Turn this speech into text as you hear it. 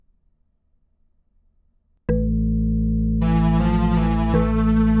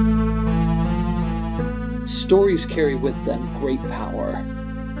stories carry with them great power.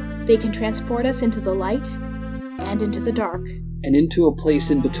 They can transport us into the light and into the dark. And into a place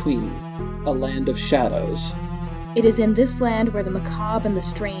in between, a land of shadows. It is in this land where the macabre and the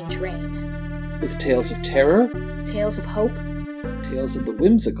strange reign. With tales of terror, tales of hope, tales of the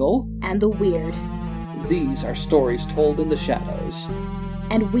whimsical, and the weird. These are stories told in the shadows.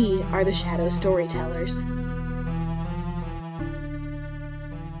 And we are the shadow storytellers.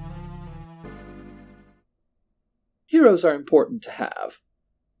 Heroes are important to have.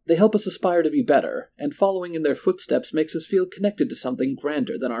 They help us aspire to be better, and following in their footsteps makes us feel connected to something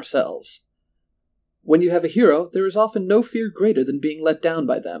grander than ourselves. When you have a hero, there is often no fear greater than being let down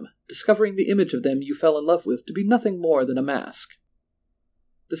by them, discovering the image of them you fell in love with to be nothing more than a mask.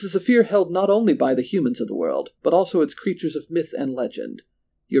 This is a fear held not only by the humans of the world, but also its creatures of myth and legend,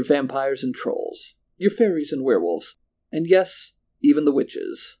 your vampires and trolls, your fairies and werewolves, and yes, even the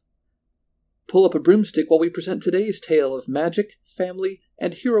witches. Pull up a broomstick while we present today's tale of magic, family,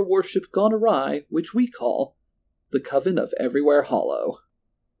 and hero worship gone awry, which we call the Coven of Everywhere Hollow.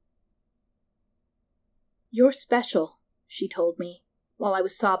 You're special, she told me, while I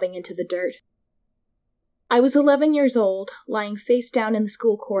was sobbing into the dirt. I was 11 years old, lying face down in the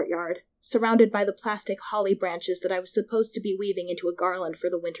school courtyard, surrounded by the plastic holly branches that I was supposed to be weaving into a garland for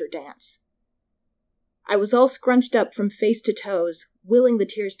the winter dance. I was all scrunched up from face to toes, willing the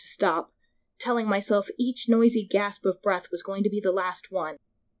tears to stop, telling myself each noisy gasp of breath was going to be the last one,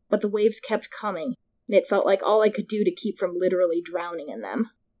 but the waves kept coming, and it felt like all I could do to keep from literally drowning in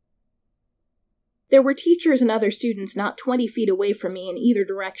them. There were teachers and other students not 20 feet away from me in either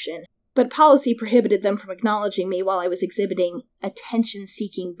direction, but policy prohibited them from acknowledging me while I was exhibiting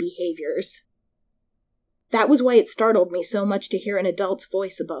attention-seeking behaviors. That was why it startled me so much to hear an adult's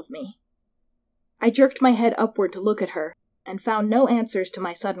voice above me. I jerked my head upward to look at her, and found no answers to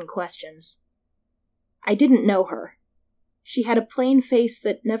my sudden questions. I didn't know her. She had a plain face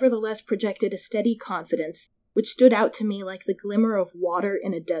that nevertheless projected a steady confidence, which stood out to me like the glimmer of water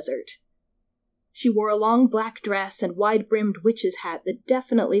in a desert. She wore a long black dress and wide-brimmed witch's hat that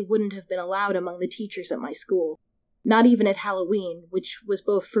definitely wouldn't have been allowed among the teachers at my school, not even at Halloween, which was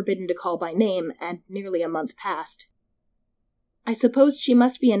both forbidden to call by name and nearly a month past. I supposed she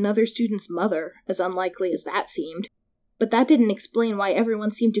must be another student's mother, as unlikely as that seemed, but that didn't explain why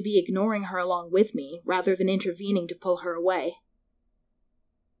everyone seemed to be ignoring her along with me, rather than intervening to pull her away.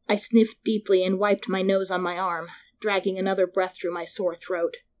 I sniffed deeply and wiped my nose on my arm, dragging another breath through my sore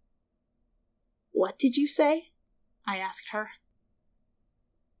throat. "What did you say?" I asked her.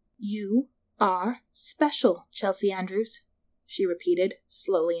 "You are special, Chelsea Andrews," she repeated,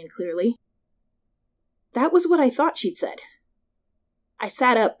 slowly and clearly. That was what I thought she'd said. I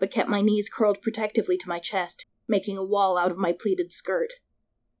sat up, but kept my knees curled protectively to my chest, making a wall out of my pleated skirt.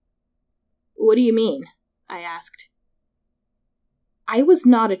 "What do you mean?" I asked. I was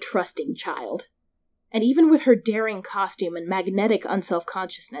not a trusting child, and even with her daring costume and magnetic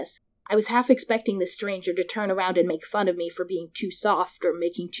unself-consciousness, I was half expecting this stranger to turn around and make fun of me for being too soft or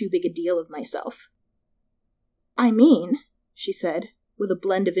making too big a deal of myself. "I mean," she said, with a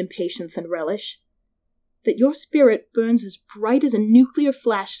blend of impatience and relish, "that your spirit burns as bright as a nuclear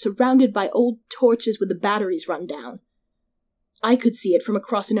flash surrounded by old torches with the batteries run down. I could see it from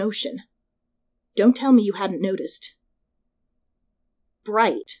across an ocean. Don't tell me you hadn't noticed."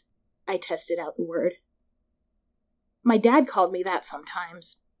 "Bright," I tested out the word. My dad called me that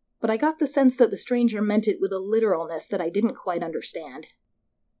sometimes, but I got the sense that the stranger meant it with a literalness that I didn't quite understand.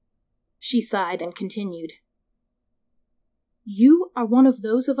 She sighed and continued. "You are one of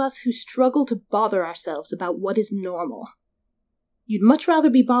those of us who struggle to bother ourselves about what is normal. You'd much rather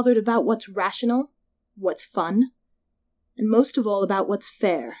be bothered about what's rational, what's fun, and most of all about what's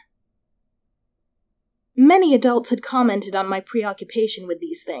fair." Many adults had commented on my preoccupation with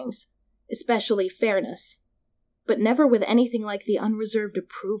these things, especially fairness, but never with anything like the unreserved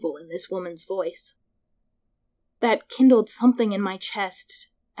approval in this woman's voice. That kindled something in my chest,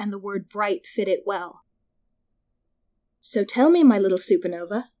 and the word bright fit it well. "So tell me, my little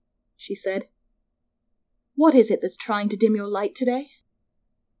supernova," she said. "What is it that's trying to dim your light today?"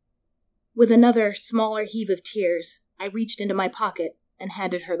 With another, smaller heave of tears, I reached into my pocket and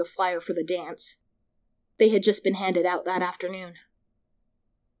handed her the flyer for the dance. They had just been handed out that afternoon.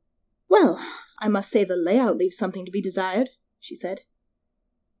 "Well, I must say the layout leaves something to be desired," she said.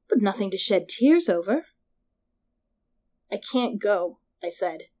 "But nothing to shed tears over." "I can't go," I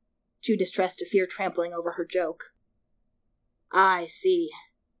said, too distressed to fear trampling over her joke. "I see.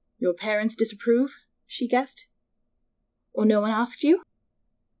 Your parents disapprove?" she guessed. "Or no one asked you?"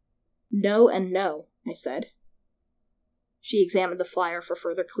 "No and no," I said. She examined the flyer for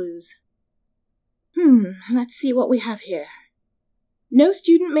further clues. Let's see what we have here. No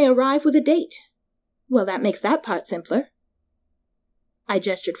student may arrive with a date. Well, that makes that part simpler. I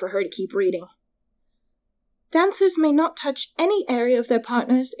gestured for her to keep reading. Dancers may not touch any area of their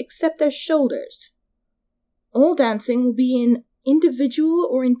partners except their shoulders. All dancing will be in individual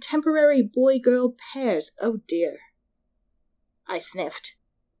or in temporary boy-girl pairs. Oh dear. I sniffed.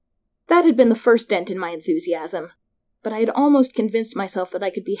 That had been the first dent in my enthusiasm, but I had almost convinced myself that I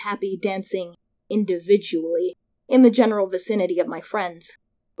could be happy dancing individually in the general vicinity of my friends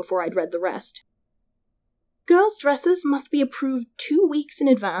before I'd read the rest. Girls' dresses must be approved 2 weeks in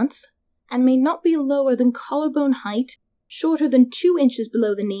advance and may not be lower than collarbone height, shorter than 2 inches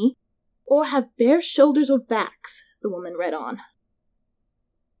below the knee, or have bare shoulders or backs, the woman read on.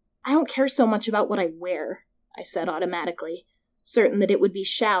 I don't care so much about what I wear, I said automatically, certain that it would be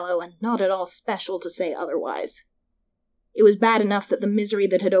shallow and not at all special to say otherwise. It was bad enough that the misery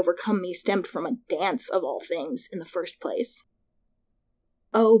that had overcome me stemmed from a dance, of all things, in the first place.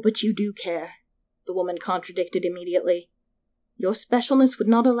 Oh, but you do care, the woman contradicted immediately. Your specialness would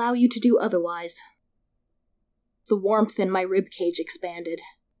not allow you to do otherwise. The warmth in my ribcage expanded.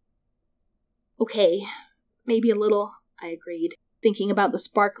 Okay, maybe a little, I agreed, thinking about the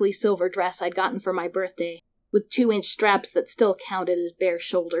sparkly silver dress I'd gotten for my birthday, with 2-inch straps that still counted as bare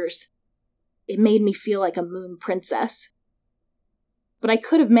shoulders. It made me feel like a moon princess. But I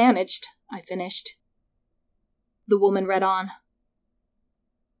could have managed, I finished. The woman read on.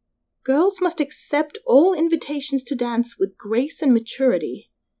 Girls must accept all invitations to dance with grace and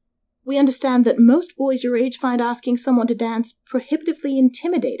maturity. We understand that most boys your age find asking someone to dance prohibitively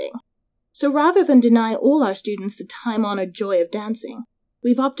intimidating. So rather than deny all our students the time-honored joy of dancing,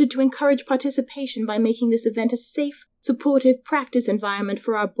 we've opted to encourage participation by making this event a safe, supportive practice environment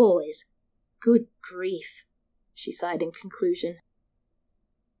for our boys. Good grief, she sighed in conclusion.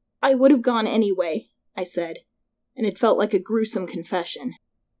 I would have gone anyway, I said, and it felt like a gruesome confession.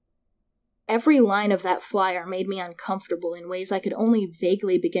 Every line of that flyer made me uncomfortable in ways I could only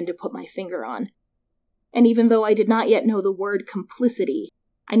vaguely begin to put my finger on. And even though I did not yet know the word complicity,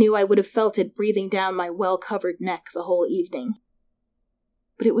 I knew I would have felt it breathing down my well-covered neck the whole evening.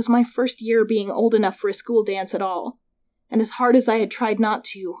 But it was my first year being old enough for a school dance at all, and as hard as I had tried not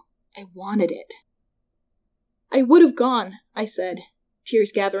to, I wanted it. I would have gone, I said,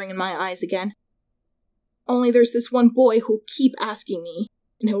 tears gathering in my eyes again. Only there's this one boy who'll keep asking me,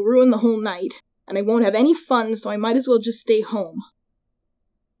 and he'll ruin the whole night, and I won't have any fun, so I might as well just stay home.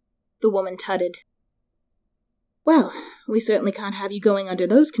 The woman tutted. Well, we certainly can't have you going under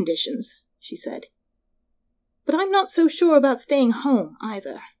those conditions, she said. But I'm not so sure about staying home,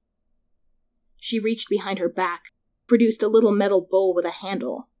 either. She reached behind her back, produced a little metal bowl with a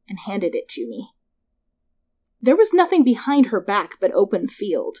handle, and handed it to me. There was nothing behind her back but open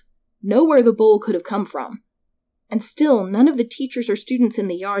field, nowhere the bowl could have come from. And still none of the teachers or students in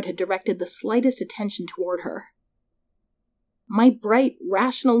the yard had directed the slightest attention toward her. My bright,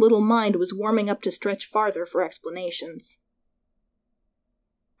 rational little mind was warming up to stretch farther for explanations.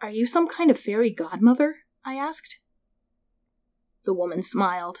 Are you some kind of fairy godmother? I asked. The woman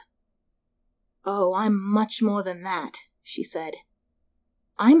smiled. Oh, I'm much more than that, she said.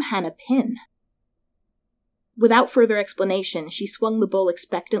 I'm Hannah Pym. Without further explanation, she swung the bowl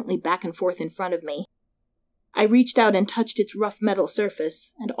expectantly back and forth in front of me. I reached out and touched its rough metal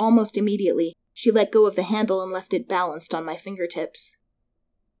surface, and almost immediately, she let go of the handle and left it balanced on my fingertips.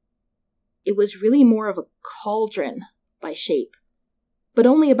 It was really more of a cauldron by shape, but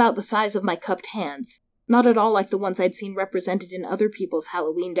only about the size of my cupped hands, not at all like the ones I'd seen represented in other people's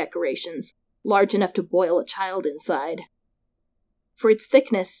Halloween decorations, large enough to boil a child inside. For its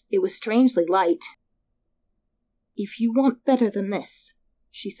thickness, it was strangely light. If you want better than this,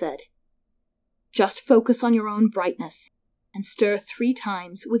 she said, just focus on your own brightness, and stir 3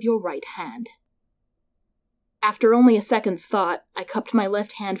 times with your right hand. After only a second's thought, I cupped my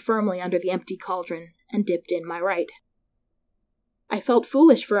left hand firmly under the empty cauldron and dipped in my right. I felt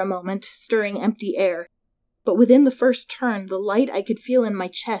foolish for a moment, stirring empty air, but within the first turn, the light I could feel in my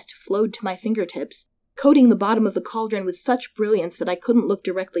chest flowed to my fingertips, coating the bottom of the cauldron with such brilliance that I couldn't look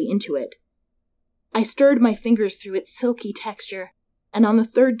directly into it. I stirred my fingers through its silky texture, and on the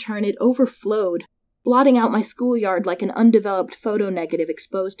 3rd turn it overflowed, blotting out my schoolyard like an undeveloped photonegative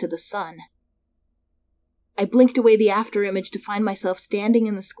exposed to the sun. I blinked away the afterimage to find myself standing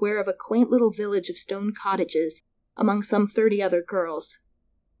in the square of a quaint little village of stone cottages, among some 30 other girls.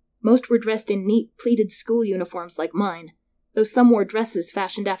 Most were dressed in neat, pleated school uniforms like mine, though some wore dresses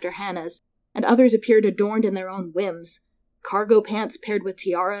fashioned after Hannah's, and others appeared adorned in their own whims, cargo pants paired with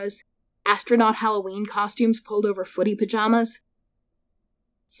tiaras, astronaut Halloween costumes pulled over footy pajamas.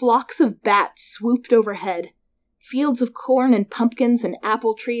 Flocks of bats swooped overhead. Fields of corn and pumpkins and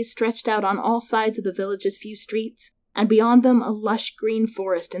apple trees stretched out on all sides of the village's few streets, and beyond them a lush green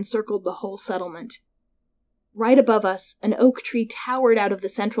forest encircled the whole settlement. Right above us, an oak tree towered out of the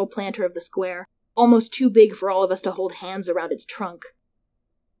central planter of the square, almost too big for all of us to hold hands around its trunk.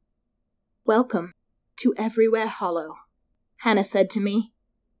 "Welcome to Everywhere Hollow," Hannah said to me,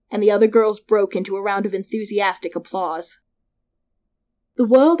 and the other girls broke into a round of enthusiastic applause. "The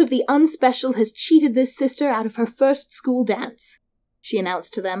world of the unspecial has cheated this sister out of her first school dance," she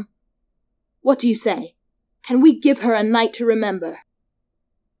announced to them. "What do you say? Can we give her a night to remember?"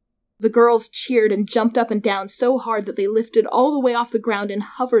 The girls cheered and jumped up and down so hard that they lifted all the way off the ground and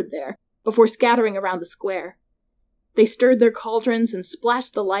hovered there before scattering around the square. They stirred their cauldrons and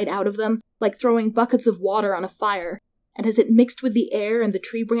splashed the light out of them like throwing buckets of water on a fire, and as it mixed with the air and the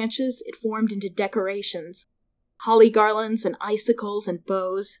tree branches, it formed into decorations. Holly garlands and icicles and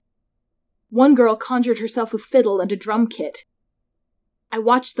bows. One girl conjured herself a fiddle and a drum kit. I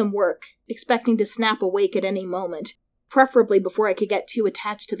watched them work, expecting to snap awake at any moment, preferably before I could get too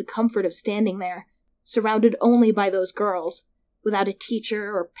attached to the comfort of standing there, surrounded only by those girls, without a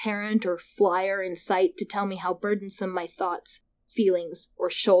teacher or parent or flyer in sight to tell me how burdensome my thoughts, feelings, or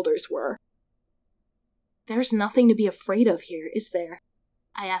shoulders were. "There's nothing to be afraid of here, is there?"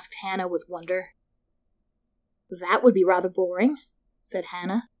 I asked Hannah with wonder. "That would be rather boring," said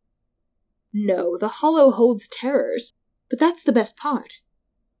Hannah. "No, the Hollow holds terrors, but that's the best part.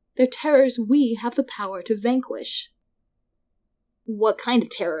 They're terrors we have the power to vanquish." "What kind of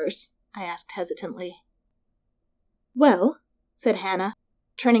terrors?" I asked hesitantly. "Well," said Hannah,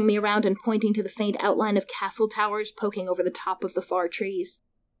 turning me around and pointing to the faint outline of castle towers poking over the top of the far trees.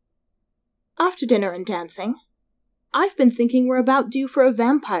 "After dinner and dancing, I've been thinking we're about due for a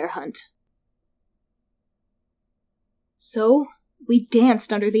vampire hunt." So, we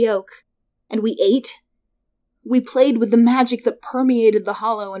danced under the oak, and we ate. We played with the magic that permeated the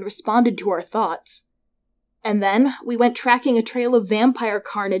Hollow and responded to our thoughts. And then, we went tracking a trail of vampire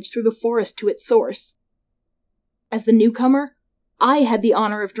carnage through the forest to its source. As the newcomer, I had the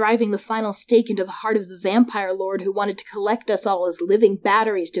honor of driving the final stake into the heart of the vampire lord who wanted to collect us all as living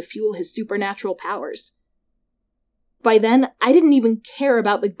batteries to fuel his supernatural powers. By then, I didn't even care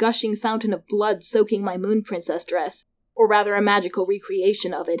about the gushing fountain of blood soaking my moon princess dress, or rather a magical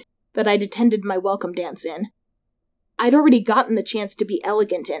recreation of it, that I'd attended my welcome dance in. I'd already gotten the chance to be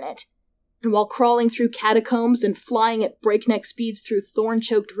elegant in it, and while crawling through catacombs and flying at breakneck speeds through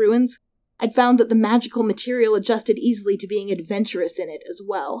thorn-choked ruins, I'd found that the magical material adjusted easily to being adventurous in it as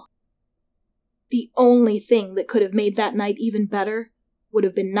well. The only thing that could have made that night even better would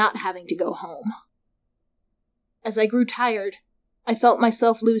have been not having to go home. As I grew tired, I felt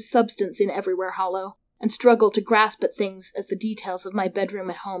myself lose substance in Everywhere Hollow, and struggled to grasp at things as the details of my bedroom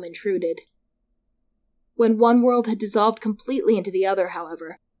at home intruded. When one world had dissolved completely into the other,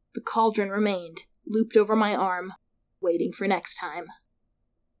 however, the cauldron remained, looped over my arm, waiting for next time.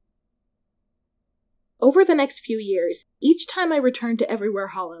 Over the next few years, each time I returned to Everywhere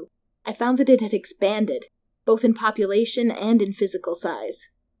Hollow, I found that it had expanded, both in population and in physical size.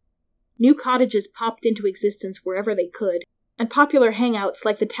 New cottages popped into existence wherever they could, and popular hangouts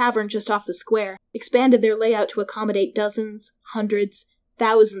like the tavern just off the square expanded their layout to accommodate dozens, hundreds,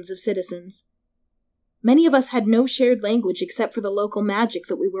 thousands of citizens. Many of us had no shared language except for the local magic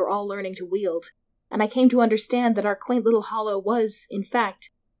that we were all learning to wield, and I came to understand that our quaint little hollow was, in fact,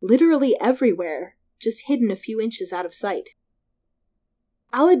 literally everywhere, just hidden a few inches out of sight.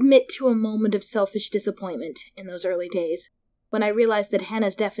 I'll admit to a moment of selfish disappointment in those early days, when I realized that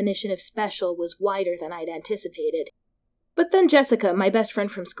Hannah's definition of special was wider than I'd anticipated. But then Jessica, my best friend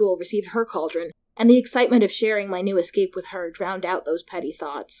from school, received her cauldron, and the excitement of sharing my new escape with her drowned out those petty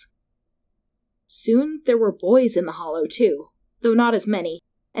thoughts. Soon there were boys in the hollow, too, though not as many,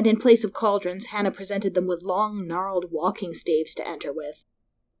 and in place of cauldrons, Hannah presented them with long, gnarled walking staves to enter with.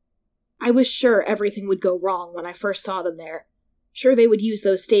 I was sure everything would go wrong when I first saw them there. Sure they would use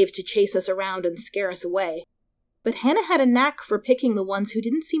those staves to chase us around and scare us away. But Hannah had a knack for picking the ones who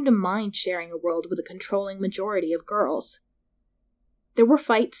didn't seem to mind sharing a world with a controlling majority of girls. There were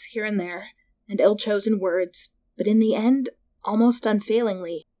fights here and there, and ill-chosen words, but in the end, almost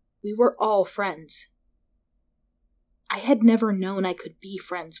unfailingly, we were all friends. I had never known I could be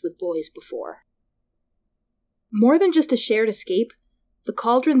friends with boys before. More than just a shared escape, the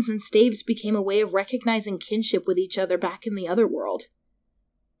cauldrons and staves became a way of recognizing kinship with each other back in the other world.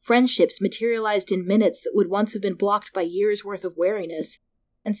 Friendships materialized in minutes that would once have been blocked by years' worth of wariness,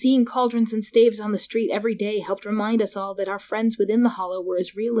 and seeing cauldrons and staves on the street every day helped remind us all that our friends within the hollow were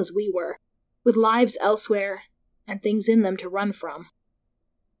as real as we were, with lives elsewhere and things in them to run from.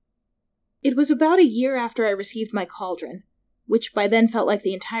 It was about a year after I received my cauldron, which by then felt like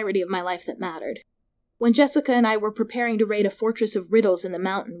the entirety of my life that mattered, when Jessica and I were preparing to raid a fortress of riddles in the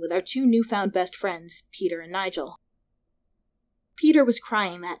mountain with our two newfound best friends, Peter and Nigel. Peter was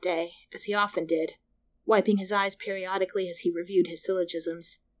crying that day, as he often did, wiping his eyes periodically as he reviewed his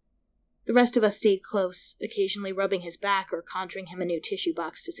syllogisms. The rest of us stayed close, occasionally rubbing his back or conjuring him a new tissue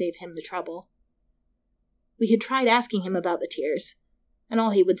box to save him the trouble. We had tried asking him about the tears, and all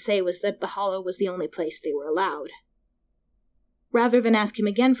he would say was that the hollow was the only place they were allowed. Rather than ask him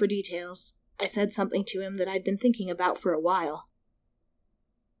again for details, I said something to him that I'd been thinking about for a while.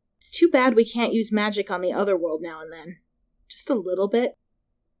 It's too bad we can't use magic on the other world now and then. Just a little bit.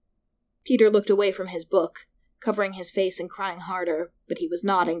 Peter looked away from his book, covering his face and crying harder, but he was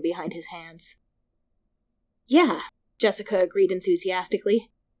nodding behind his hands. Yeah, Jessica agreed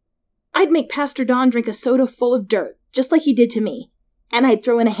enthusiastically. I'd make Pastor Don drink a soda full of dirt, just like he did to me, and I'd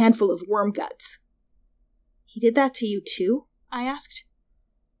throw in a handful of worm guts. He did that to you too? I asked.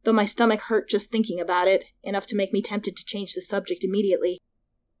 Though my stomach hurt just thinking about it, enough to make me tempted to change the subject immediately,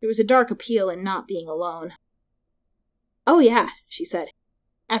 there was a dark appeal in not being alone. Oh yeah, she said,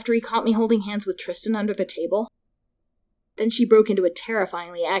 after he caught me holding hands with Tristan under the table. Then she broke into a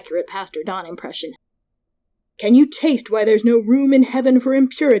terrifyingly accurate Pastor Don impression. Can you taste why there's no room in heaven for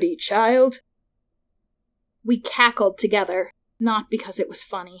impurity, child? We cackled together, not because it was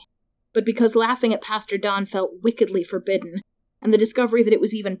funny, but because laughing at Pastor Don felt wickedly forbidden, and the discovery that it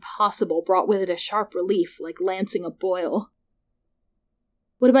was even possible brought with it a sharp relief, like lancing a boil.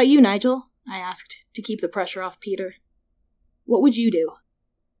 What about you, Nigel? I asked, to keep the pressure off Peter. What would you do?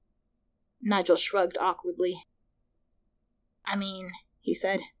 Nigel shrugged awkwardly. I mean, he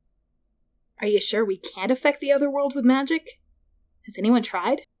said, are you sure we can't affect the other world with magic? Has anyone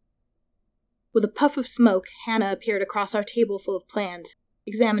tried? With a puff of smoke, Hannah appeared across our table full of plans,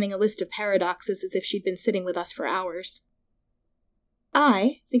 examining a list of paradoxes as if she'd been sitting with us for hours.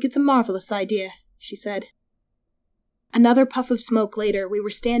 I think it's a marvelous idea, she said. Another puff of smoke later, we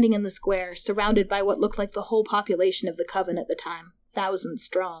were standing in the square, surrounded by what looked like the whole population of the Coven at the time, thousands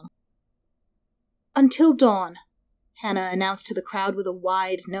strong. Until dawn, Hannah announced to the crowd with a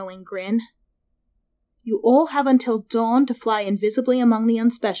wide, knowing grin. You all have until dawn to fly invisibly among the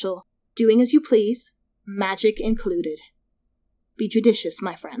unspecial, doing as you please, magic included. Be judicious,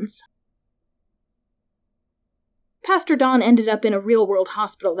 my friends. Pastor Don ended up in a real-world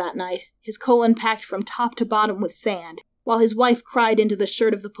hospital that night, his colon packed from top to bottom with sand, while his wife cried into the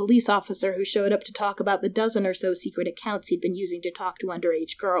shirt of the police officer who showed up to talk about the dozen or so secret accounts he'd been using to talk to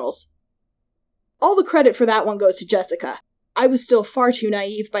underage girls. All the credit for that one goes to Jessica. I was still far too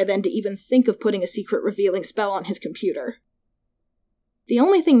naive by then to even think of putting a secret revealing spell on his computer. The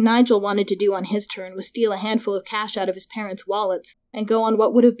only thing Nigel wanted to do on his turn was steal a handful of cash out of his parents' wallets and go on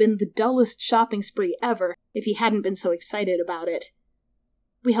what would have been the dullest shopping spree ever if he hadn't been so excited about it.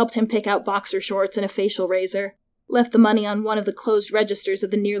 We helped him pick out boxer shorts and a facial razor, left the money on one of the closed registers of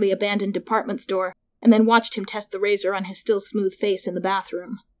the nearly abandoned department store, and then watched him test the razor on his still smooth face in the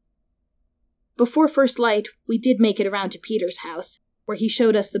bathroom. Before first light, we did make it around to Peter's house, where he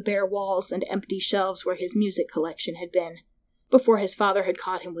showed us the bare walls and empty shelves where his music collection had been, before his father had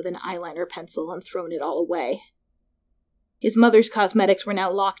caught him with an eyeliner pencil and thrown it all away. His mother's cosmetics were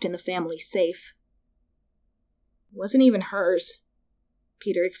now locked in the family safe. It wasn't even hers,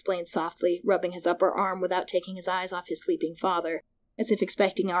 Peter explained softly, rubbing his upper arm without taking his eyes off his sleeping father, as if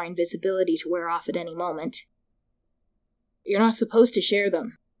expecting our invisibility to wear off at any moment. You're not supposed to share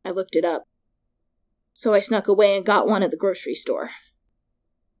them. I looked it up. So I snuck away and got one at the grocery store.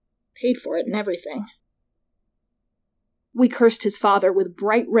 Paid for it and everything. We cursed his father with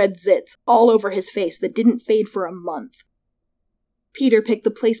bright red zits all over his face that didn't fade for a month. Peter picked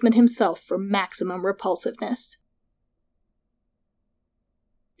the placement himself for maximum repulsiveness.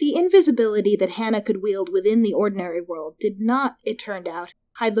 The invisibility that Hannah could wield within the ordinary world did not, it turned out,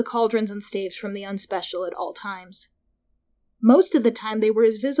 hide the cauldrons and staves from the unspecial at all times. Most of the time they were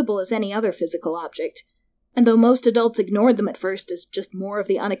as visible as any other physical object, and though most adults ignored them at first as just more of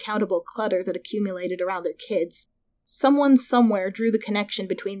the unaccountable clutter that accumulated around their kids, someone somewhere drew the connection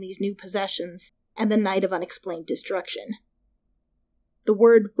between these new possessions and the night of unexplained destruction. The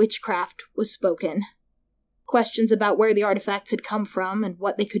word witchcraft was spoken. Questions about where the artifacts had come from and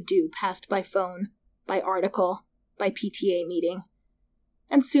what they could do passed by phone, by article, by PTA meeting.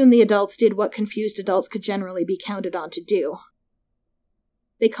 And soon the adults did what confused adults could generally be counted on to do.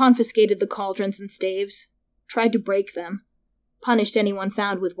 They confiscated the cauldrons and staves, tried to break them, punished anyone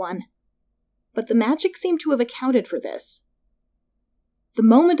found with one. But the magic seemed to have accounted for this. The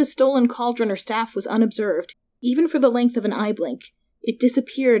moment a stolen cauldron or staff was unobserved, even for the length of an eye blink, It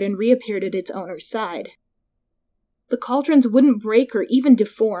disappeared and reappeared at its owner's side. The cauldrons wouldn't break or even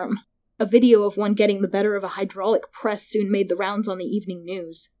deform. A video of one getting the better of a hydraulic press soon made the rounds on the evening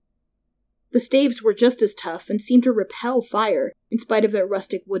news. The staves were just as tough and seemed to repel fire, in spite of their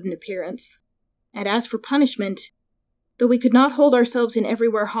rustic wooden appearance. And as for punishment, though we could not hold ourselves in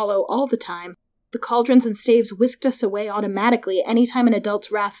Everywhere Hollow all the time, the cauldrons and staves whisked us away automatically any time an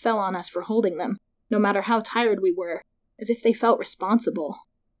adult's wrath fell on us for holding them, no matter how tired we were, as if they felt responsible.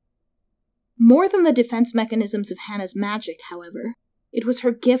 More than the defense mechanisms of Hannah's magic, however, it was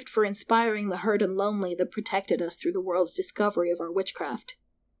her gift for inspiring the hurt and lonely that protected us through the world's discovery of our witchcraft.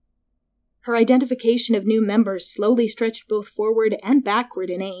 Her identification of new members slowly stretched both forward and backward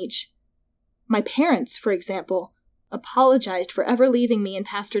in age. My parents, for example, apologized for ever leaving me in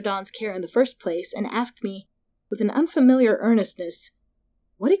Pastor Don's care in the first place and asked me, with an unfamiliar earnestness,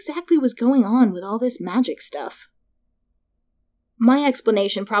 what exactly was going on with all this magic stuff. My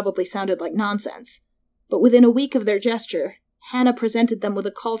explanation probably sounded like nonsense, but within a week of their gesture, Hannah presented them with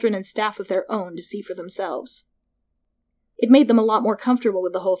a cauldron and staff of their own to see for themselves. It made them a lot more comfortable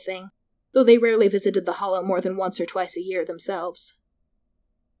with the whole thing, though they rarely visited the Hollow more than once or twice a year themselves.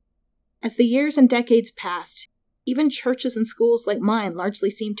 As the years and decades passed, even churches and schools like mine largely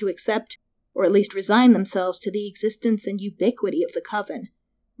seemed to accept, or at least resign themselves to the existence and ubiquity of the Coven,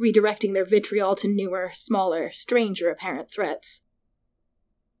 redirecting their vitriol to newer, smaller, stranger apparent threats.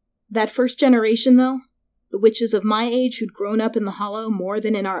 That first generation, though, the witches of my age who'd grown up in the Hollow more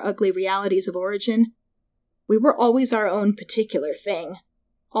than in our ugly realities of origin, we were always our own particular thing,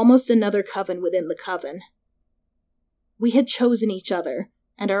 almost another coven within the Coven. We had chosen each other,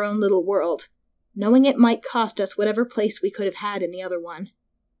 and our own little world, knowing it might cost us whatever place we could have had in the other one.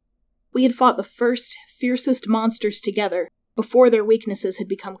 We had fought the first, fiercest monsters together, before their weaknesses had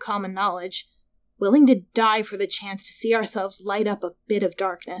become common knowledge, willing to die for the chance to see ourselves light up a bit of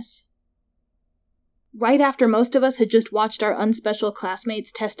darkness. Right after most of us had just watched our unspecial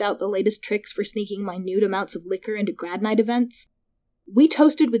classmates test out the latest tricks for sneaking minute amounts of liquor into grad night events, we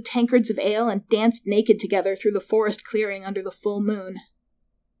toasted with tankards of ale and danced naked together through the forest clearing under the full moon.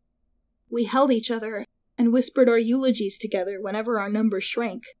 We held each other and whispered our eulogies together whenever our numbers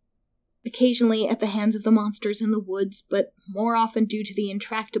shrank, occasionally at the hands of the monsters in the woods, but more often due to the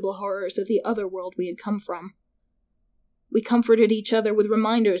intractable horrors of the other world we had come from. We comforted each other with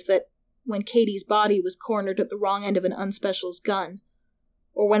reminders that when Katie's body was cornered at the wrong end of an unspecial's gun,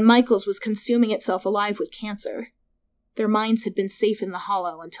 or when Michael's was consuming itself alive with cancer, their minds had been safe in the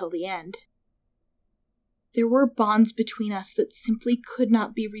Hollow until the end. There were bonds between us that simply could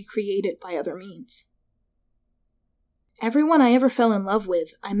not be recreated by other means. Everyone I ever fell in love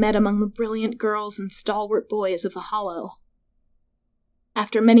with, I met among the brilliant girls and stalwart boys of the Hollow.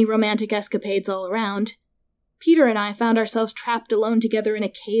 After many romantic escapades all around, Peter and I found ourselves trapped alone together in a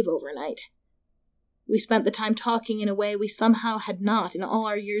cave overnight. We spent the time talking in a way we somehow had not in all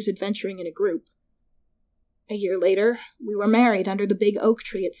our years adventuring in a group. A year later, we were married under the big oak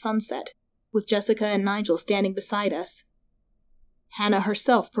tree at sunset, with Jessica and Nigel standing beside us. Hannah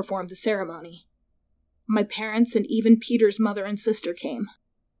herself performed the ceremony. My parents and even Peter's mother and sister came.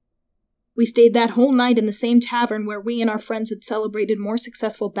 We stayed that whole night in the same tavern where we and our friends had celebrated more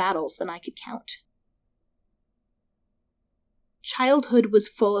successful battles than I could count. Childhood was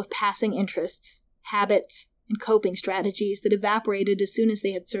full of passing interests, habits, and coping strategies that evaporated as soon as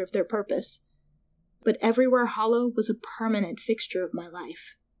they had served their purpose. But Everywhere Hollow was a permanent fixture of my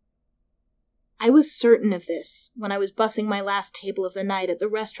life. I was certain of this when I was bussing my last table of the night at the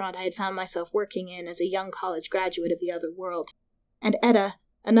restaurant I had found myself working in as a young college graduate of the other world, and Etta,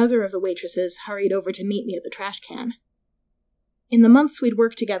 another of the waitresses, hurried over to meet me at the trash can. In the months we'd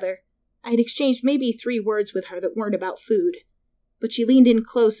worked together, I had exchanged maybe 3 words with her that weren't about food, but she leaned in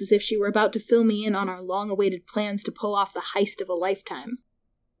close as if she were about to fill me in on our long-awaited plans to pull off the heist of a lifetime.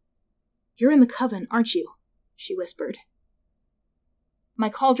 "You're in the Coven, aren't you?" she whispered. My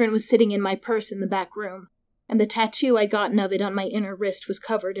cauldron was sitting in my purse in the back room, and the tattoo I'd gotten of it on my inner wrist was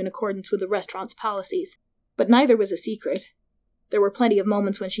covered in accordance with the restaurant's policies, but neither was a secret. There were plenty of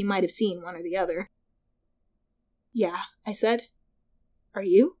moments when she might have seen one or the other. "Yeah," I said. "Are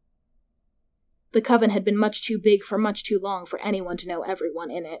you?" The Coven had been much too big for much too long for anyone to know everyone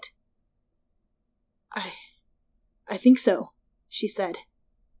in it. I think so," she said.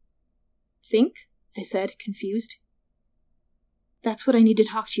 "Think?" I said, confused. "That's what I need to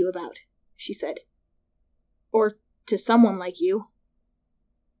talk to you about," she said. "Or to someone like you."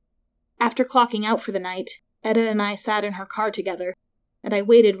 After clocking out for the night, Etta and I sat in her car together, and I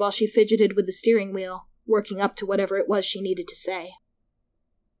waited while she fidgeted with the steering wheel, working up to whatever it was she needed to say.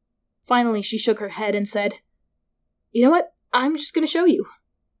 Finally, she shook her head and said, "You know what? I'm just going to show you.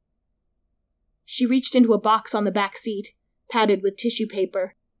 She reached into a box on the back seat, padded with tissue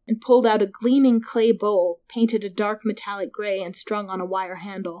paper, and pulled out a gleaming clay bowl painted a dark metallic gray and strung on a wire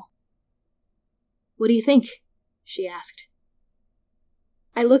handle. "What do you think?" she asked.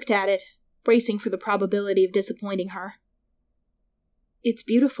 I looked at it, bracing for the probability of disappointing her. "It's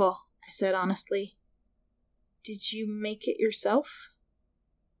beautiful," I said honestly. "Did you make it yourself?"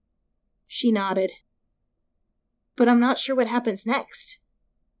 She nodded. "But I'm not sure what happens next.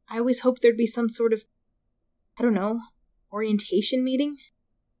 I always hoped there'd be some sort of, orientation meeting."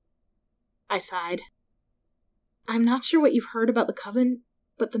 I sighed. "I'm not sure what you've heard about the Coven,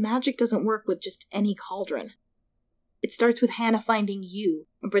 but the magic doesn't work with just any cauldron. It starts with Hannah finding you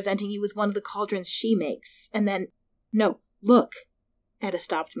and presenting you with one of the cauldrons she makes, and then— No, look!" Etta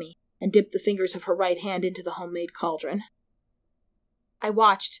stopped me and dipped the fingers of her right hand into the homemade cauldron. I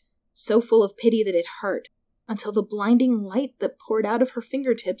watched, so full of pity that it hurt, until the blinding light that poured out of her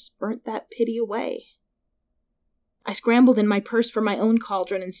fingertips burnt that pity away. I scrambled in my purse for my own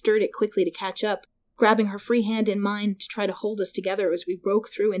cauldron and stirred it quickly to catch up, grabbing her free hand in mine to try to hold us together as we broke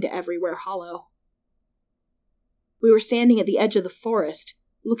through into Everywhere Hollow. We were standing at the edge of the forest,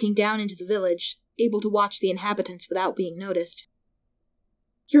 looking down into the village, able to watch the inhabitants without being noticed.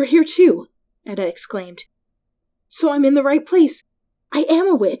 "You're here too," Etta exclaimed. "So I'm in the right place. I am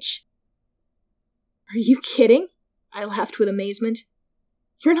a witch." "Are you kidding?" I laughed with amazement.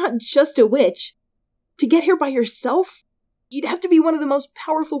 "You're not just a witch. To get here by yourself, you'd have to be one of the most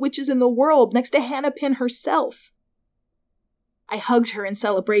powerful witches in the world, next to Hannah Pym herself." I hugged her in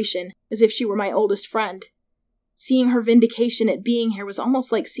celebration, as if she were my oldest friend. Seeing her vindication at being here was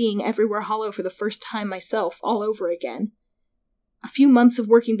almost like seeing Everywhere Hollow for the first time myself, all over again. A few months of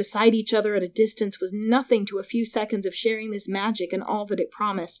working beside each other at a distance was nothing to a few seconds of sharing this magic and all that it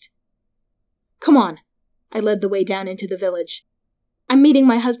promised. "Come on," I led the way down into the village. "I'm meeting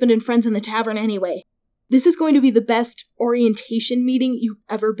my husband and friends in the tavern anyway. This is going to be the best orientation meeting you've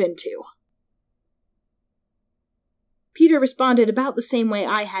ever been to." Peter responded about the same way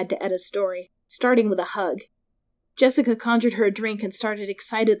I had to Etta's story, starting with a hug. Jessica conjured her a drink and started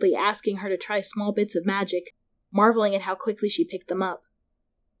excitedly asking her to try small bits of magic, marveling at how quickly she picked them up.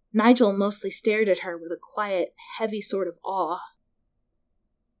 Nigel mostly stared at her with a quiet, heavy sort of awe.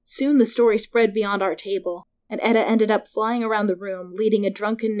 Soon the story spread beyond our table, and Etta ended up flying around the room, leading a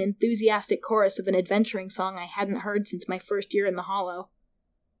drunken, enthusiastic chorus of an adventuring song I hadn't heard since my first year in the Hollow.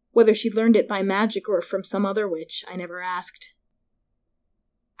 Whether she learned it by magic or from some other witch, I never asked.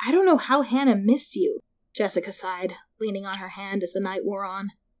 "I don't know how Hannah missed you," Jessica sighed, leaning on her hand as the night wore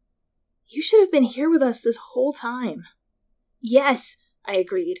on. "You should have been here with us this whole time." "Yes," I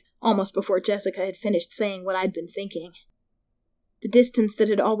agreed, almost before Jessica had finished saying what I'd been thinking. The distance that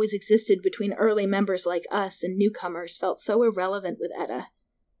had always existed between early members like us and newcomers felt so irrelevant with Etta.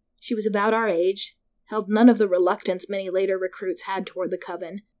 She was about our age, held none of the reluctance many later recruits had toward the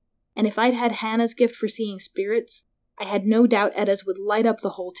Coven, and if I'd had Hannah's gift for seeing spirits, I had no doubt Etta's would light up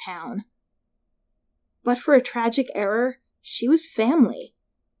the whole town. But for a tragic error, she was family.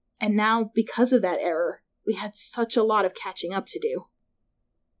 And now, because of that error, we had such a lot of catching up to do.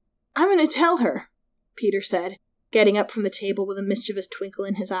 "I'm going to tell her," Peter said, getting up from the table with a mischievous twinkle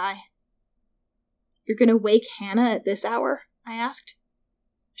in his eye. "You're going to wake Hannah at this hour?" I asked.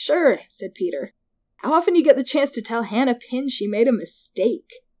 "Sure," said Peter. "How often do you get the chance to tell Hannah Pym she made a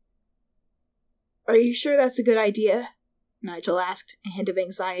mistake?" "Are you sure that's a good idea?" Nigel asked, a hint of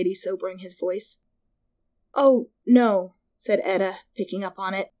anxiety sobering his voice. "Oh, no," said Etta, picking up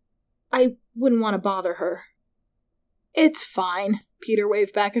on it. "I wouldn't want to bother her." "It's fine," Peter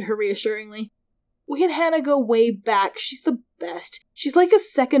waved back at her reassuringly. "We and Hannah go way back. She's the best. She's like a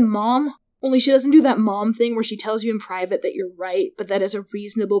second mom, only she doesn't do that mom thing where she tells you in private that you're right, but that as a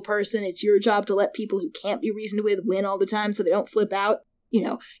reasonable person, it's your job to let people who can't be reasoned with win all the time so they don't flip out. You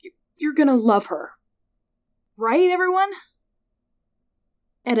know, you're gonna love her. Right, everyone?"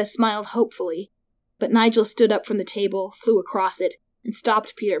 Etta smiled hopefully, but Nigel stood up from the table, flew across it, and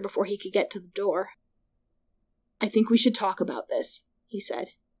stopped Peter before he could get to the door. "I think we should talk about this," he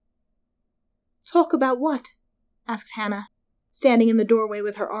said. "Talk about what?" asked Hannah, standing in the doorway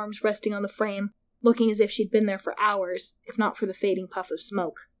with her arms resting on the frame, looking as if she'd been there for hours, if not for the fading puff of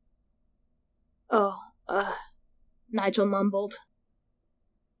smoke. Nigel mumbled.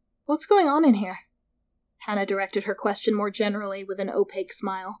 "What's going on in here?" Hannah directed her question more generally with an opaque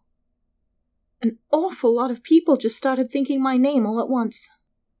smile. "An awful lot of people just started thinking my name all at once."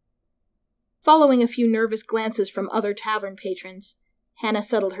 Following a few nervous glances from other tavern patrons, Hannah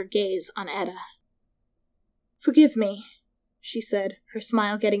settled her gaze on Etta. "Forgive me," she said, her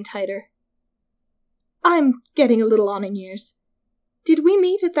smile getting tighter. I'm getting a little on in years. Did we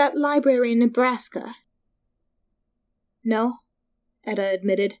meet at that library in Nebraska? No, Etta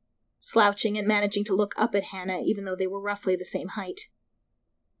admitted, slouching and managing to look up at Hannah even though they were roughly the same height.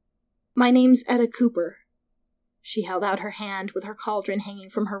 My name's Etta Cooper. She held out her hand with her cauldron hanging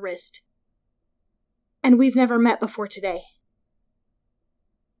from her wrist. And we've never met before today.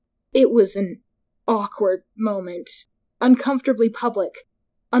 It was an awkward moment, uncomfortably public,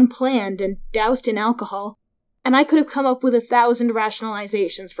 unplanned and doused in alcohol, and I could have come up with 1,000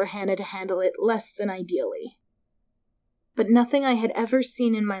 rationalizations for Hannah to handle it less than ideally. But nothing I had ever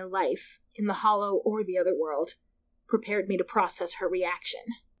seen in my life, in the Hollow or the other world, prepared me to process her reaction.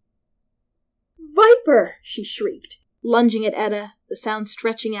 "Viper!" she shrieked, lunging at Etta, the sound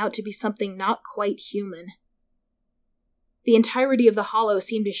stretching out to be something not quite human. The entirety of the Hollow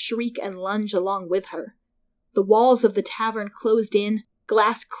seemed to shriek and lunge along with her. The walls of the tavern closed in,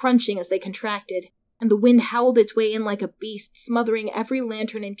 glass crunching as they contracted, and the wind howled its way in like a beast, smothering every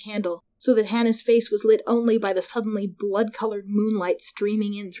lantern and candle, so that Hannah's face was lit only by the suddenly blood-colored moonlight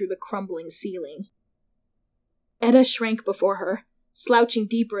streaming in through the crumbling ceiling. Etta shrank before her, slouching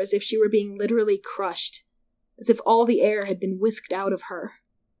deeper as if she were being literally crushed, as if all the air had been whisked out of her.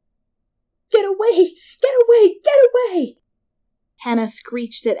 "Get away! Get away! Get away!" Hannah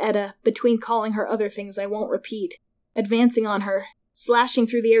screeched at Etta, between calling her other things I won't repeat, advancing on her, slashing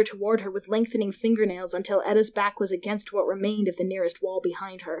through the air toward her with lengthening fingernails until Etta's back was against what remained of the nearest wall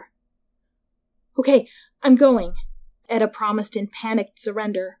behind her. "Okay, I'm going," Etta promised in panicked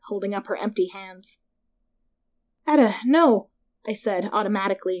surrender, holding up her empty hands. "Etta, no," I said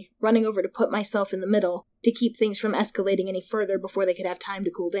automatically, running over to put myself in the middle, to keep things from escalating any further before they could have time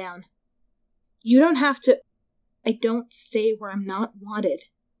to cool down. "You don't have to—" "I don't stay where I'm not wanted,"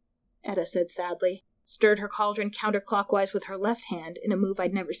 Etta said sadly, stirred her cauldron counterclockwise with her left hand in a move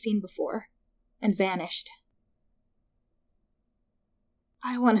I'd never seen before, and vanished.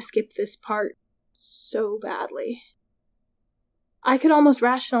 I want to skip this part so badly. I could almost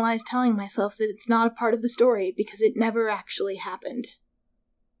rationalize telling myself that it's not a part of the story because it never actually happened.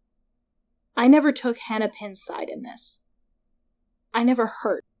 I never took Hannah Pinn's side in this. I never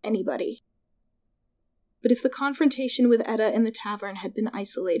hurt anybody. But if the confrontation with Etta in the tavern had been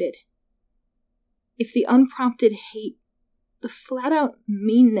isolated, if the unprompted hate, the flat-out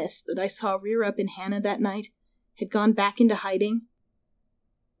meanness that I saw rear up in Hannah that night had gone back into hiding,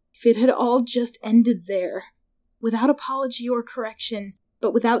 if it had all just ended there, without apology or correction,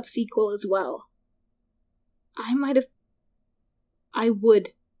 but without sequel as well, I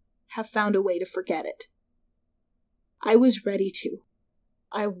would have found a way to forget it. I was ready to.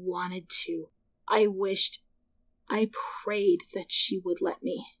 I wanted to. I wished, I prayed that she would let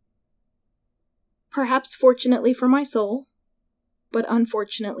me. Perhaps fortunately for my soul, but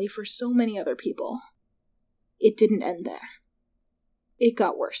unfortunately for so many other people, it didn't end there. It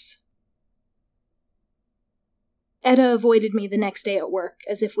got worse. Etta avoided me the next day at work,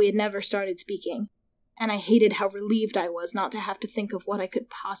 as if we had never started speaking, and I hated how relieved I was not to have to think of what I could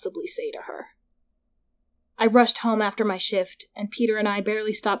possibly say to her. I rushed home after my shift, and Peter and I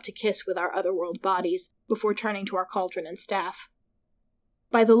barely stopped to kiss with our otherworld bodies before turning to our cauldron and staff.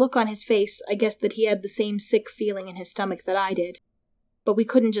 By the look on his face, I guessed that he had the same sick feeling in his stomach that I did, but we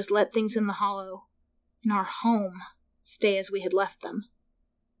couldn't just let things in the Hollow, in our home, stay as we had left them.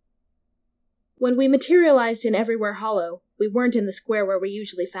 When we materialized in Everywhere Hollow, we weren't in the square where we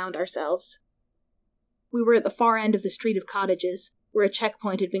usually found ourselves. We were at the far end of the street of cottages, where a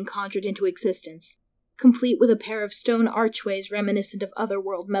checkpoint had been conjured into existence, complete with a pair of stone archways reminiscent of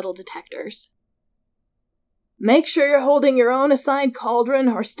otherworld metal detectors. "Make sure you're holding your own assigned cauldron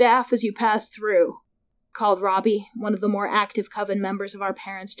or staff as you pass through," called Robbie, one of the more active Coven members of our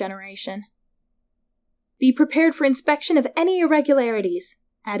parents' generation. "Be prepared for inspection of any irregularities,"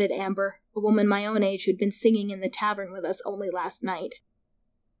 added Amber, a woman my own age who'd been singing in the tavern with us only last night.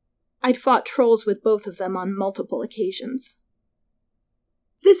 I'd fought trolls with both of them on multiple occasions.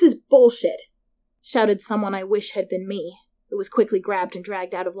 "This is bullshit," shouted someone I wish had been me, who was quickly grabbed and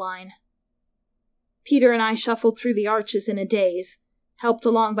dragged out of line. Peter and I shuffled through the arches in a daze, helped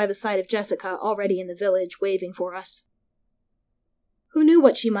along by the sight of Jessica already in the village waving for us. Who knew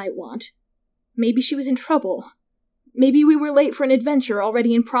what she might want? Maybe she was in trouble. Maybe we were late for an adventure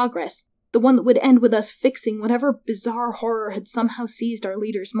already in progress, the one that would end with us fixing whatever bizarre horror had somehow seized our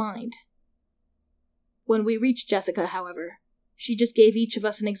leader's mind. When we reached Jessica, however, she just gave each of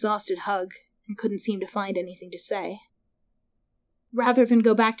us an exhausted hug and couldn't seem to find anything to say. Rather than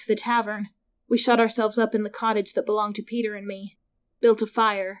go back to the tavern, we shut ourselves up in the cottage that belonged to Peter and me, built a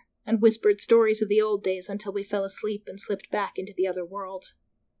fire, and whispered stories of the old days until we fell asleep and slipped back into the other world.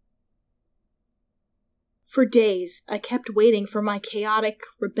 For days, I kept waiting for my chaotic,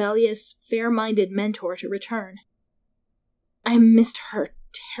 rebellious, fair-minded mentor to return. I missed her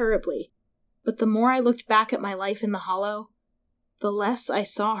terribly, but the more I looked back at my life in the Hollow, the less I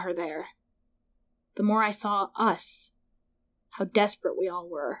saw her there. The more I saw us, how desperate we all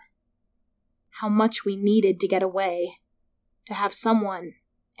were, how much we needed to get away, to have someone,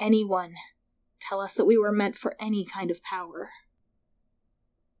 anyone, tell us that we were meant for any kind of power.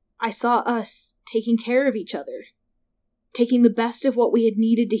 I saw us taking care of each other, taking the best of what we had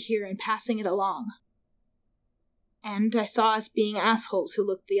needed to hear and passing it along. And I saw us being assholes who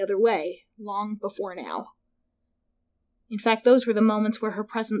looked the other way, long before now. In fact, those were the moments where her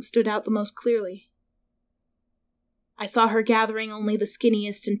presence stood out the most clearly. I saw her gathering only the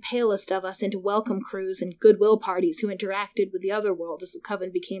skinniest and palest of us into welcome crews and goodwill parties who interacted with the other world as the Coven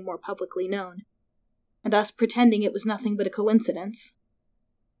became more publicly known, and us pretending it was nothing but a coincidence.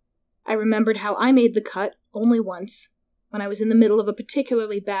 I remembered how I made the cut only once, when I was in the middle of a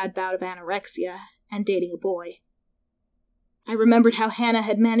particularly bad bout of anorexia and dating a boy. I remembered how Hannah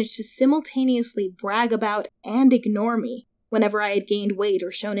had managed to simultaneously brag about and ignore me whenever I had gained weight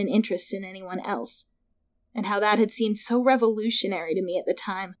or shown an interest in anyone else, and how that had seemed so revolutionary to me at the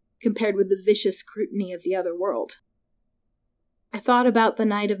time compared with the vicious scrutiny of the other world. I thought about the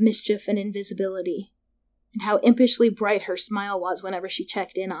night of mischief and invisibility, and how impishly bright her smile was whenever she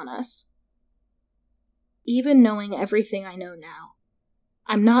checked in on us. Even knowing everything I know now,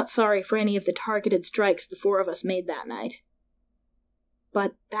 I'm not sorry for any of the targeted strikes the four of us made that night.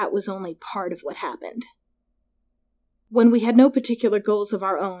 But that was only part of what happened. When we had no particular goals of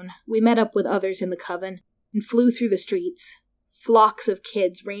our own, we met up with others in the Coven and flew through the streets, flocks of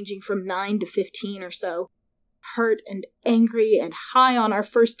kids ranging from 9 to 15 or so, hurt and angry and high on our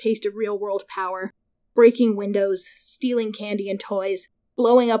first taste of real-world power, breaking windows, stealing candy and toys,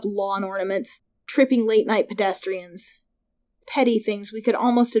 blowing up lawn ornaments, tripping late-night pedestrians. Petty things we could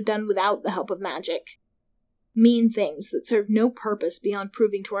almost have done without the help of magic. Mean things that served no purpose beyond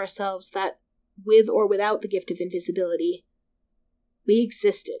proving to ourselves that, with or without the gift of invisibility, we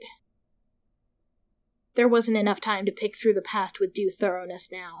existed. There wasn't enough time to pick through the past with due thoroughness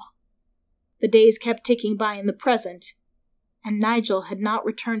now. The days kept ticking by in the present, and Nigel had not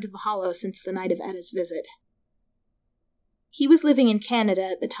returned to the Hollow since the night of Etta's visit. He was living in Canada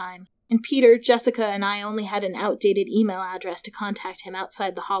at the time, and Peter, Jessica, and I only had an outdated email address to contact him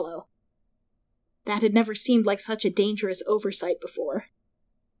outside the Hollow. That had never seemed like such a dangerous oversight before.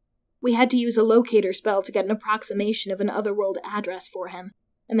 We had to use a locator spell to get an approximation of an otherworld address for him,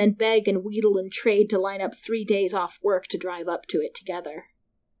 and then beg and wheedle and trade to line up 3 days off work to drive up to it together.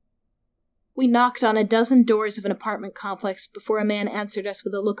 We knocked on a dozen doors of an apartment complex before a man answered us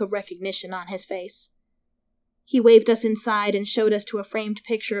with a look of recognition on his face. He waved us inside and showed us to a framed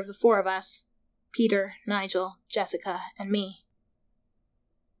picture of the four of us, Peter, Nigel, Jessica, and me.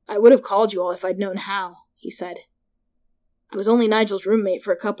 "I would have called you all if I'd known how," he said. "I was only Nigel's roommate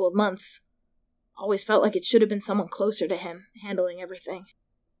for a couple of months. Always felt like it should have been someone closer to him, handling everything."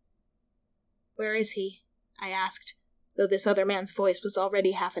 "Where is he?" I asked, though this other man's voice was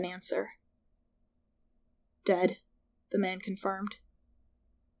already half an answer. "Dead," the man confirmed.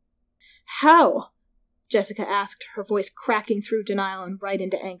 "How?" Jessica asked, her voice cracking through denial and right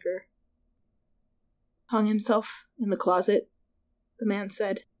into anger. "Hung himself in the closet," the man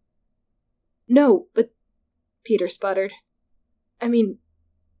said. "No, but," Peter sputtered. "I mean,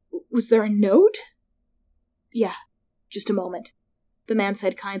 was there a note?" "Yeah, just a moment," the man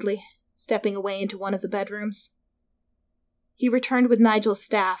said kindly, stepping away into one of the bedrooms. He returned with Nigel's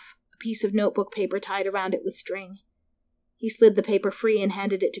staff, a piece of notebook paper tied around it with string. He slid the paper free and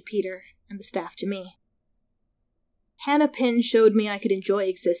handed it to Peter, and the staff to me. "Hannah Pym showed me I could enjoy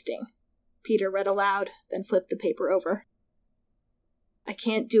existing," Peter read aloud, then flipped the paper over. "I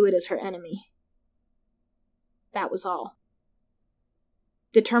can't do it as her enemy." That was all.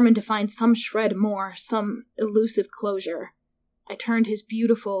 Determined to find some shred more, some elusive closure, I turned his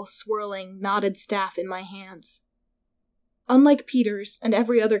beautiful, swirling, knotted staff in my hands. Unlike Peter's and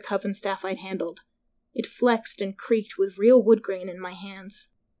every other Coven staff I'd handled, it flexed and creaked with real wood grain in my hands.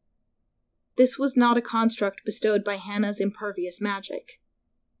 This was not a construct bestowed by Hannah's impervious magic.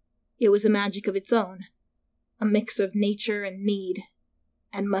 It was a magic of its own, a mix of nature and need,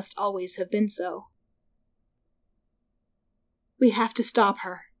 and must always have been so. "We have to stop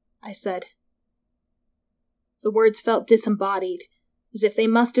her," I said. The words felt disembodied, as if they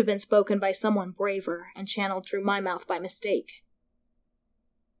must have been spoken by someone braver and channeled through my mouth by mistake.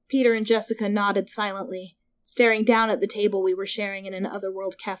 Peter and Jessica nodded silently, staring down at the table we were sharing in an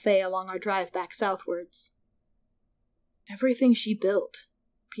otherworld cafe along our drive back southwards. "Everything she built,"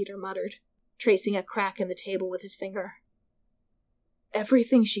 Peter muttered, tracing a crack in the table with his finger.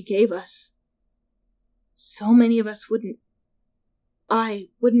 Everything she gave us. So many of us wouldn't... I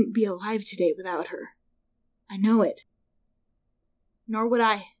wouldn't be alive today without her. I know it. Nor would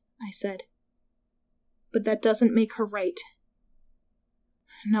I said. But that doesn't make her right.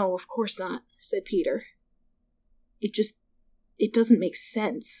 No, of course not, said Peter. It doesn't make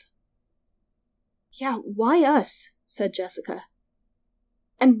sense. Yeah, why us? Said Jessica.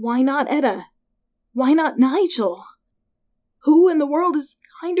 And why not Etta? Why not Nigel? Who in the world is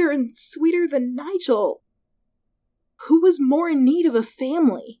kinder and sweeter than Nigel? Who was more in need of a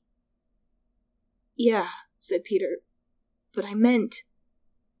family? Yeah, said Peter, but I meant...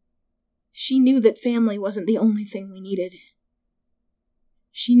 She knew that family wasn't the only thing we needed.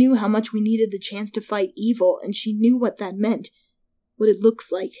 She knew how much we needed the chance to fight evil, and she knew what that meant, what it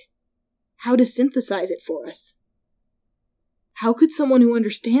looks like, how to synthesize it for us. How could someone who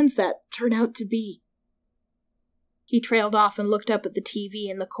understands that turn out to be... He trailed off and looked up at the TV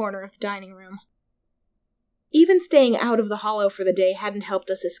in the corner of the dining room. Even staying out of the hollow for the day hadn't helped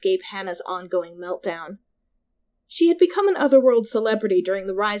us escape Hannah's ongoing meltdown. She had become an otherworld celebrity during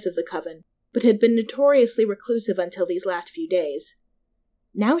the rise of the Coven, but had been notoriously reclusive until these last few days.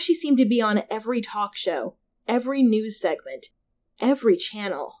 Now she seemed to be on every talk show, every news segment, every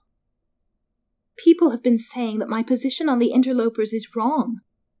channel. People have been saying that my position on the interlopers is wrong,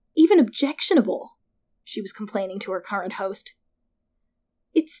 even objectionable, she was complaining to her current host.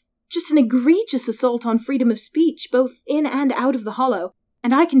 It's just an egregious assault on freedom of speech, both in and out of the hollow,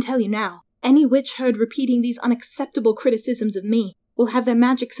 and I can tell you now, any witch heard repeating these unacceptable criticisms of me will have their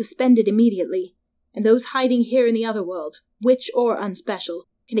magic suspended immediately, and those hiding here in the other world, witch or unspecial,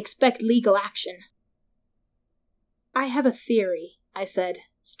 can expect legal action. I have a theory, I said,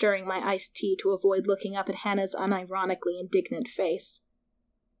 stirring my iced tea to avoid looking up at Hannah's unironically indignant face.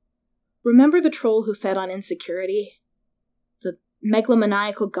 Remember the troll who fed on insecurity? The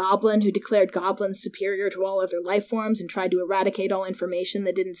megalomaniacal goblin who declared goblins superior to all other life forms and tried to eradicate all information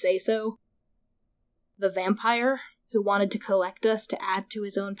that didn't say so? The vampire who wanted to collect us to add to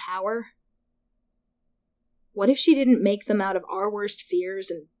his own power? What if she didn't make them out of our worst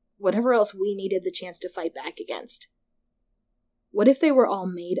fears and whatever else we needed the chance to fight back against? What if they were all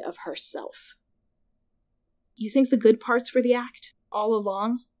made of herself? You think the good parts were the act, all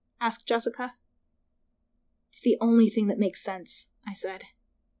along? Asked Jessica. It's the only thing that makes sense, I said.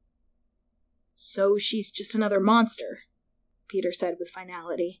 So she's just another monster, Peter said with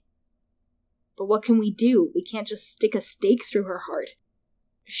finality. But what can we do? We can't just stick a stake through her heart.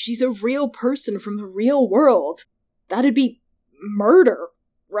 She's a real person from the real world. That'd be murder,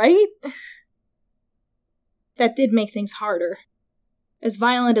 right? That did make things harder. As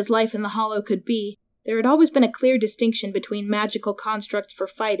violent as life in the Hollow could be, there had always been a clear distinction between magical constructs for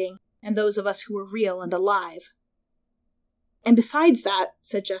fighting and those of us who were real and alive. And besides that,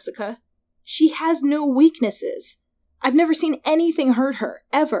 said Jessica, she has no weaknesses. I've never seen anything hurt her,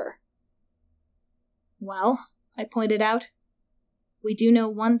 ever. Well, I pointed out, we do know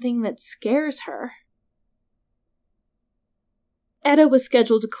one thing that scares her. Etta was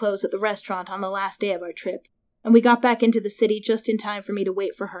scheduled to close at the restaurant on the last day of our trip, and we got back into the city just in time for me to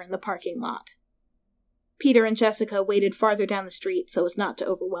wait for her in the parking lot. Peter and Jessica waited farther down the street so as not to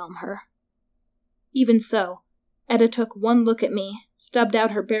overwhelm her. Even so, Etta took one look at me, stubbed out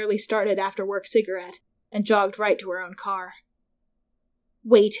her barely started after-work cigarette, and jogged right to her own car.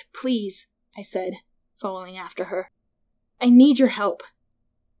 Wait, please, I said, following after her. I need your help.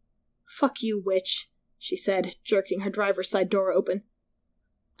 Fuck you, witch, she said, jerking her driver's side door open.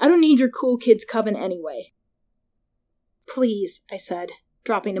 I don't need your cool kids' coven anyway. Please, I said,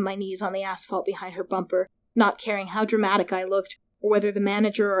 dropping to my knees on the asphalt behind her bumper, not caring how dramatic I looked, or whether the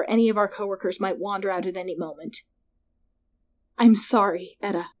manager or any of our coworkers might wander out at any moment. I'm sorry,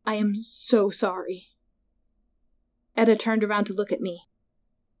 Etta. I am so sorry. Etta turned around to look at me.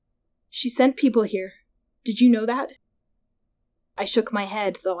 She sent people here. Did you know that? I shook my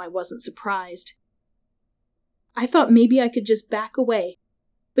head, though I wasn't surprised. I thought maybe I could just back away.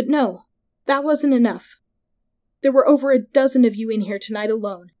 But no, that wasn't enough. There were over a dozen of you in here tonight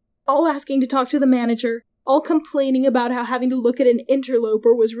alone, all asking to talk to the manager, all complaining about how having to look at an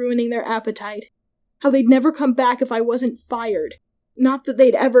interloper was ruining their appetite, how they'd never come back if I wasn't fired, not that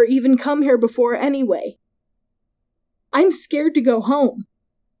they'd ever even come here before anyway. I'm scared to go home.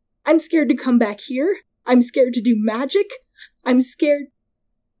 I'm scared to come back here. I'm scared to do magic. I'm scared...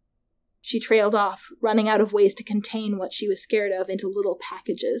 She trailed off, running out of ways to contain what she was scared of into little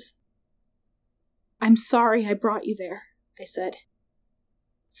packages. I'm sorry I brought you there, I said.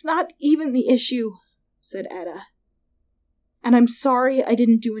 It's not even the issue, said Etta. And I'm sorry I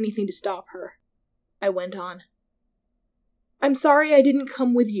didn't do anything to stop her, I went on. I'm sorry I didn't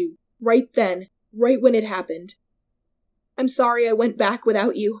come with you, right then, right when it happened. I'm sorry I went back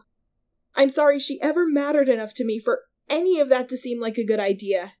without you. I'm sorry she ever mattered enough to me for any of that to seem like a good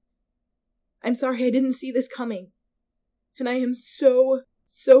idea. I'm sorry I didn't see this coming. And I am so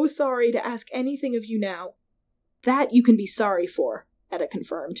sorry to ask anything of you now. That you can be sorry for, Etta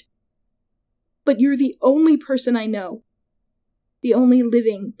confirmed. But you're the only person I know. The only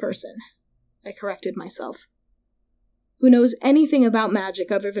living person, I corrected myself, who knows anything about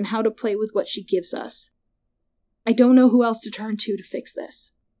magic other than how to play with what she gives us. I don't know who else to turn to fix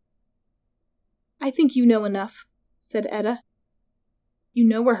this. I think you know enough, said Etta. You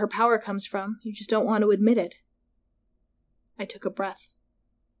know where her power comes from, you just don't want to admit it. I took a breath.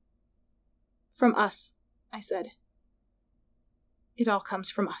 From us, I said. It all comes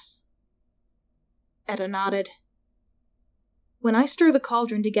from us. Etta nodded. When I stir the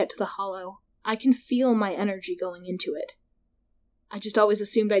cauldron to get to the hollow, I can feel my energy going into it. I just always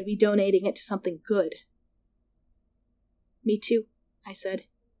assumed I'd be donating it to something good. Me too, I said.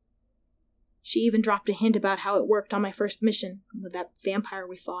 She even dropped a hint about how it worked on my first mission with that vampire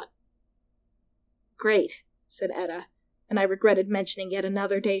we fought. Great, said Etta, and I regretted mentioning yet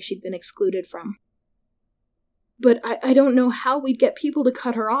another day she'd been excluded from. But I don't know how we'd get people to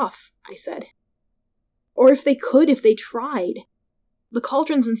cut her off, I said. Or if they could, if they tried. The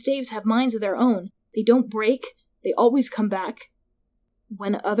cauldrons and staves have minds of their own. They don't break. They always come back.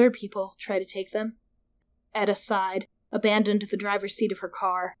 When other people try to take them. Etta sighed, abandoned the driver's seat of her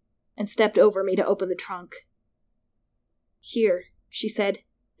car, and stepped over me to open the trunk. Here, she said,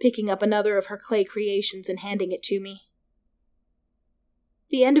 picking up another of her clay creations and handing it to me.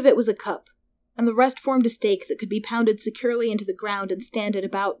 The end of it was a cup, and the rest formed a stake that could be pounded securely into the ground and stand at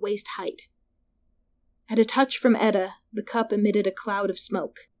about waist height. At a touch from Etta, the cup emitted a cloud of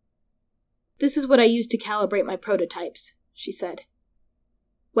smoke. This is what I used to calibrate my prototypes, she said,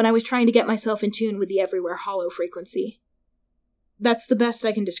 when I was trying to get myself in tune with the everywhere hollow frequency. That's the best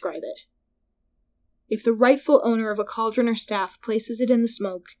I can describe it. If the rightful owner of a cauldron or staff places it in the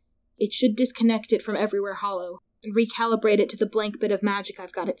smoke, it should disconnect it from everywhere hollow and recalibrate it to the blank bit of magic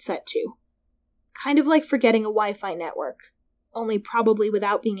I've got it set to. Kind of like forgetting a Wi-Fi network, only probably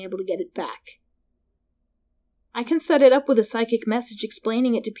without being able to get it back. I can set it up with a psychic message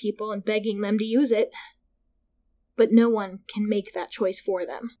explaining it to people and begging them to use it, but no one can make that choice for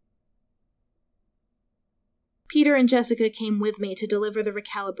them. Peter and Jessica came with me to deliver the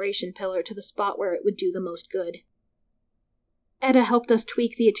recalibration pillar to the spot where it would do the most good. Etta helped us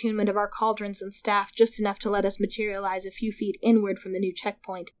tweak the attunement of our cauldrons and staff just enough to let us materialize a few feet inward from the new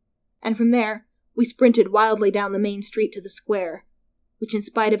checkpoint, and from there, we sprinted wildly down the main street to the square, which in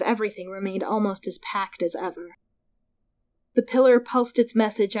spite of everything remained almost as packed as ever. The pillar pulsed its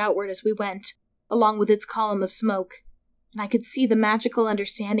message outward as we went, along with its column of smoke, and I could see the magical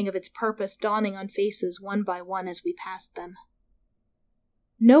understanding of its purpose dawning on faces one by one as we passed them.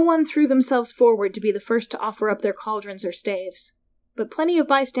 No one threw themselves forward to be the first to offer up their cauldrons or staves, but plenty of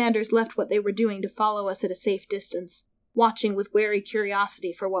bystanders left what they were doing to follow us at a safe distance, watching with wary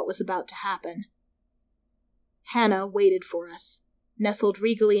curiosity for what was about to happen. Hannah waited for us, nestled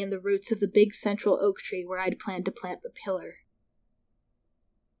regally in the roots of the big central oak tree where I'd planned to plant the pillar.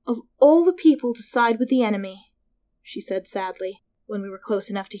 Of all the people to side with the enemy, she said sadly, when we were close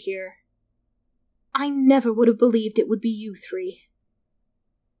enough to hear, I never would have believed it would be you three.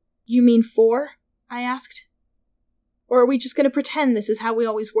 You mean 4? I asked. Or are we just going to pretend this is how we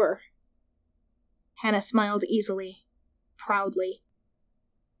always were? Hannah smiled easily, proudly.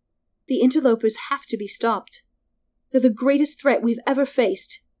 The interlopers have to be stopped. They're the greatest threat we've ever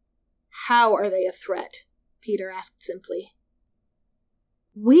faced. How are they a threat? Peter asked simply.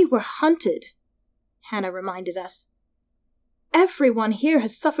 We were hunted, Hannah reminded us. Everyone here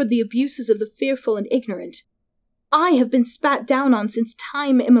has suffered the abuses of the fearful and ignorant. I have been spat down on since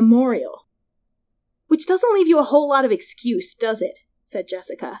time immemorial. Which doesn't leave you a whole lot of excuse, does it? Said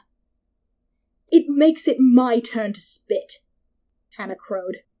Jessica. It makes it my turn to spit, Hannah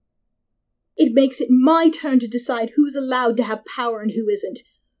crowed. It makes it my turn to decide who's allowed to have power and who isn't,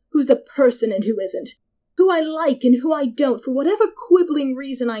 who's a person and who isn't, who I like and who I don't for whatever quibbling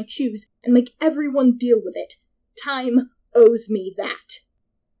reason I choose, and make everyone deal with it. Time owes me that.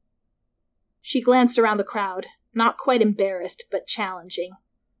 She glanced around the crowd, not quite embarrassed, but challenging.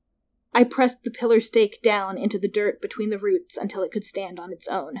 I pressed the pillar stake down into the dirt between the roots until it could stand on its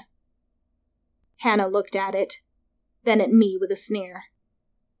own. Hannah looked at it, then at me with a sneer.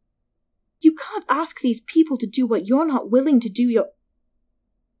 You can't ask these people to do what you're not willing to do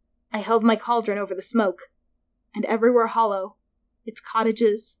I held my cauldron over the smoke. and everywhere hollow, its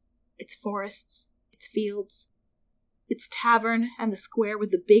cottages, its forests, its fields, its tavern, and the square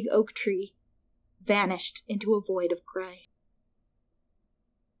with the big oak tree, vanished into a void of gray.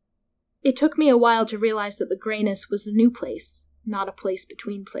 It took me a while to realize that the grayness was the new place, not a place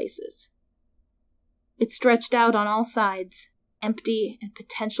between places. It stretched out on all sides, empty and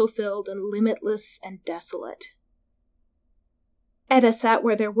potential-filled and limitless and desolate. Etta sat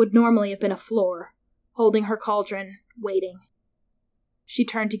where there would normally have been a floor, holding her cauldron, waiting. She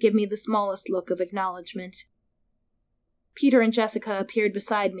turned to give me the smallest look of acknowledgement. Peter and Jessica appeared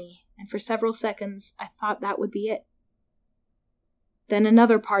beside me, and for several seconds I thought that would be it. Then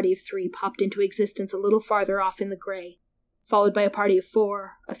another party of 3 popped into existence a little farther off in the gray, followed by a party of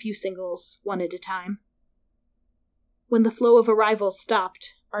 4, a few singles, one at a time. When the flow of arrivals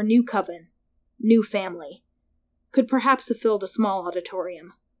stopped, our new coven, new family, could perhaps have filled a small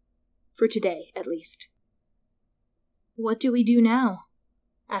auditorium. For today, at least. "What do we do now?"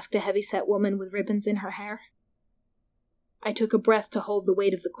 asked a heavy-set woman with ribbons in her hair. I took a breath to hold the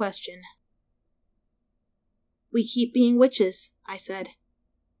weight of the question. "We keep being witches," I said.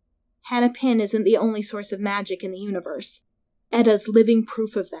 "Hannah Pym isn't the only source of magic in the universe. Etta's living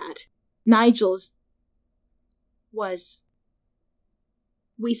proof of that. Nigel's was.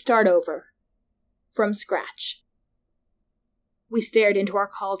 We start over. From scratch." We stared into our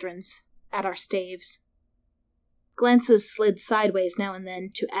cauldrons, at our staves. Glances slid sideways now and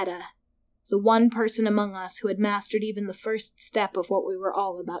then to Etta, the one person among us who had mastered even the first step of what we were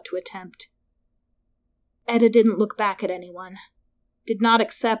all about to attempt. Etta didn't look back at anyone, did not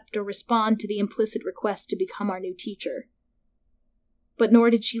accept or respond to the implicit request to become our new teacher. But nor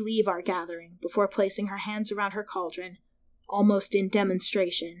did she leave our gathering before placing her hands around her cauldron, almost in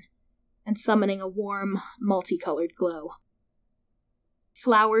demonstration, and summoning a warm, multicolored glow.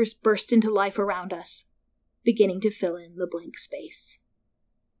 Flowers burst into life around us, beginning to fill in the blank space.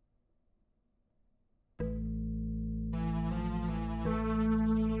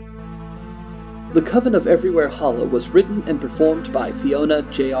 The Coven of Everywhere Hollow was written and performed by Fiona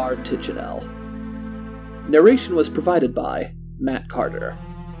J.R. Tichenel. Narration was provided by Matt Carter.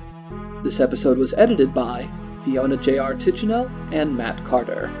 This episode was edited by Fiona J.R. Tichenel and Matt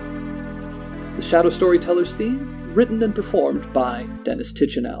Carter. The Shadow Storytellers theme, written and performed by Dennis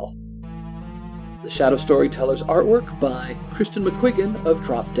Tichenel. The Shadow Storytellers artwork by Kristen McQuiggan of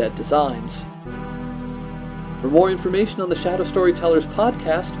Drop Dead Designs. For more information on the Shadow Storytellers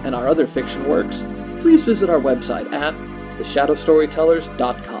podcast and our other fiction works, please visit our website at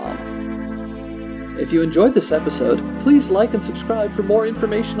theshadowstorytellers.com. If you enjoyed this episode, please like and subscribe for more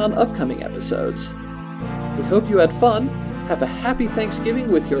information on upcoming episodes. We hope you had fun, have a happy Thanksgiving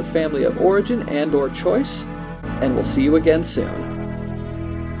with your family of origin and/or choice, and we'll see you again soon.